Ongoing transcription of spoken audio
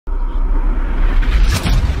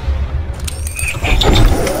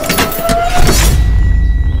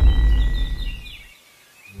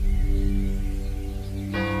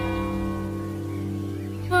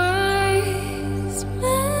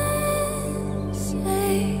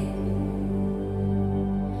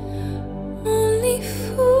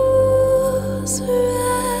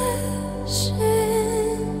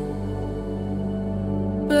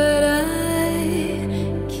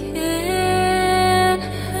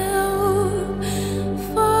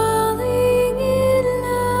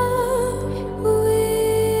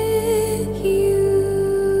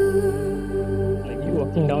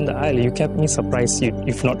style. You kept me surprised.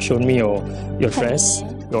 You've not shown me your dress,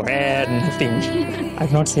 your hair, nothing.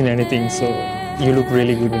 I've not seen anything, so you look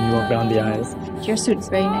really good when you walk down the aisles. Your suit's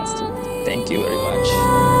very nice too. Thank you very much.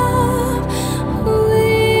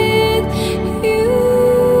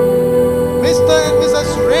 Mr. and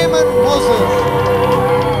Mrs. Raymond Moses.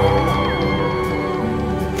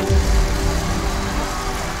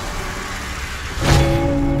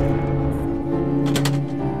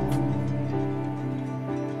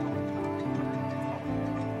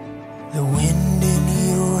 The wind in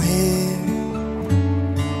your hair,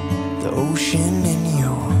 the ocean in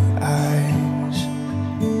your eyes,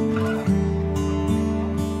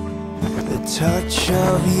 the touch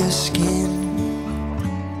of your skin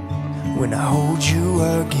when I hold you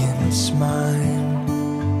against mine,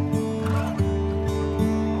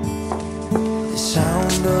 the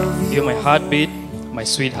sound of You're my heartbeat, my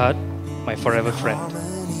sweetheart, my forever friend.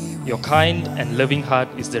 Your kind and loving heart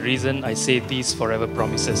is the reason I say these forever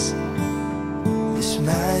promises.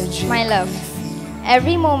 My love,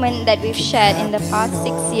 every moment that we've shared in the past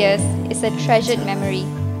 6 years is a treasured memory.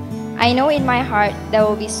 I know in my heart there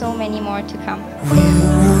will be so many more to come. We'll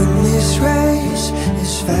run this race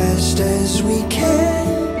as fast as we can,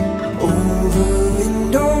 over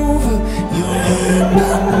and over, your hand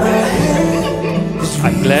in my hand.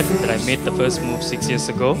 I'm glad that I made the first move 6 years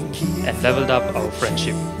ago and leveled up our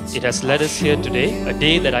friendship. It has led us here today, a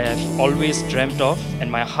day that I have always dreamt of,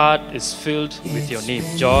 and my heart is filled with your name.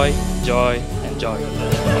 Joy, joy, and joy.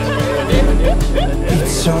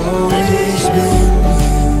 It's always been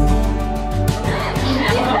you.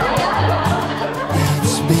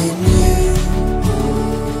 It's been you.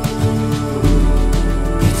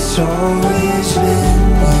 It's always been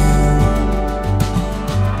you.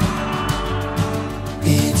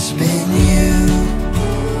 It's been you.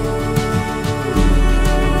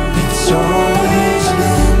 It's always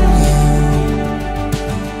been you.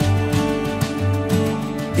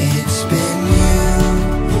 It's been you.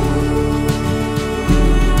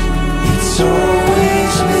 It's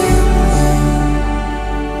always been you.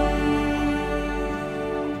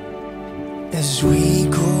 As we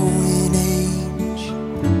grow in age,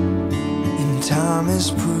 and time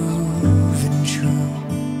has proven true.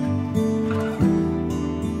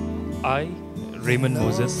 I, Raymond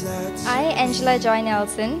Moses, I, Angela Joy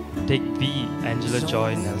Nelson, take thee, Angela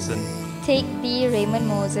Joy Nelson, take thee, Raymond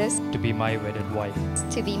Moses, to be my wedded wife,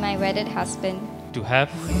 to be my wedded husband, to have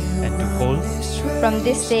and to hold, from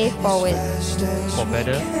this day forward, for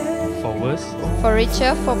better, for worse, for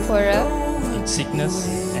richer, for poorer, in sickness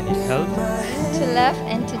and in health, to love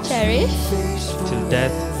and to cherish, till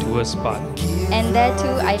death do us part. and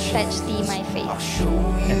thereto I pledge thee my faith.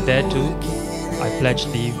 And thereto I pledge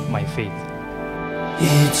thee my faith.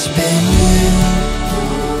 It's been you.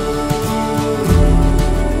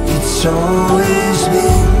 It's always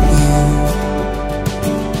been you.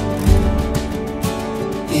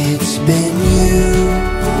 It's been you.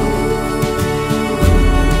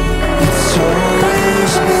 It's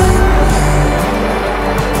always been you.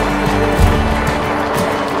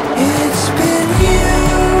 It's been you.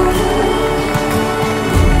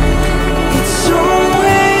 It's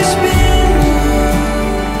always been you.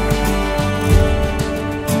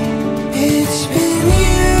 It's been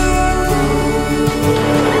you.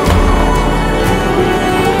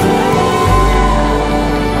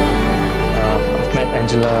 I've met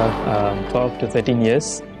Angela 12 to 13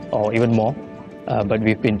 years, or even more, but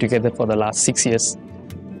we've been together for the last 6 years.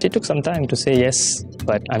 It took some time to say yes,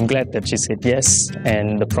 but I'm glad that she said yes,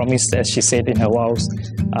 and the promise that she said in her vows,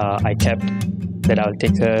 I kept, that I'll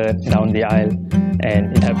take her down the aisle,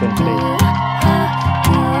 and it happened today.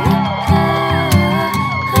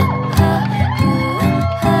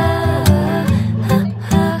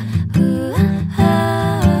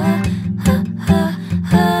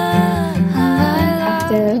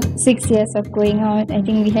 After 6 years of going out, I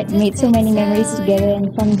think we had made so many memories together,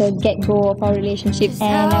 and from the get-go of our relationship.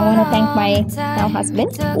 And I want to thank my now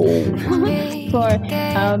husband for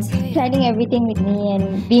planning everything with me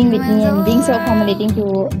and being with me and being so accommodating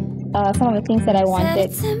to some of the things that I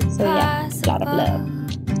wanted. So yeah, a lot of love.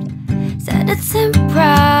 Said it's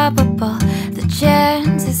improbable, the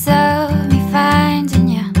chances of me finding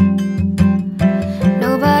you.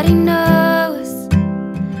 Nobody knows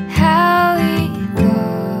how we go.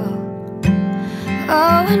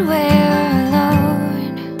 Oh, when we're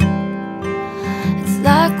alone, it's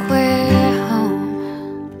like we're home.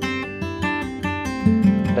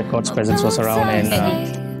 That God's presence was around, and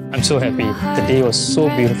I'm so happy. The day was so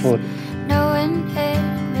beautiful.